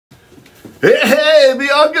Hey,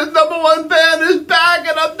 Bianca's #1 fan is back,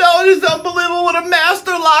 and I'm telling you, it's unbelievable with a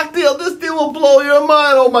master lock deal. This deal will blow your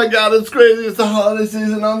mind. Oh my God, it's crazy. It's the holiday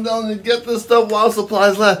season. I'm telling you, get this stuff while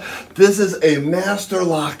supplies last. This is a master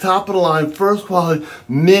lock, top of the line, first quality,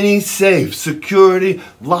 mini safe, security,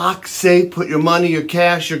 lock safe. Put your money, your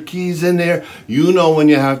cash, your keys in there. You know when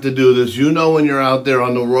you have to do this. You know when you're out there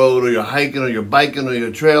on the road, or you're hiking, or you're biking, or you're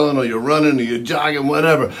trailing, or you're running, or you're jogging,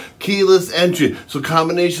 whatever. Keyless entry. So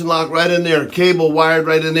combination lock right in there. Cable wired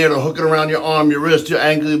right in there to hook it around your arm, your wrist, your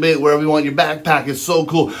ankle, your bait, wherever you want. Your backpack is so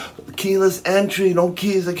cool. Keyless entry, no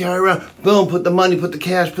keys to carry around. Boom, put the money, put the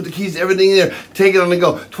cash, put the keys, everything in there. Take it on the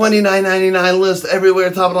go. $29.99 list everywhere,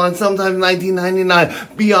 top of the line, sometimes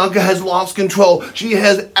 $19.99. Bianca has lost control. She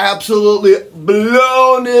has absolutely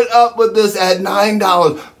blown it up with this at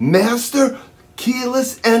 $9. Master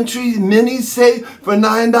keyless entry mini safe for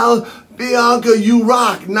 $9. Bianca, you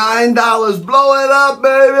rock. $9. Blow it up,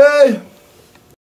 baby.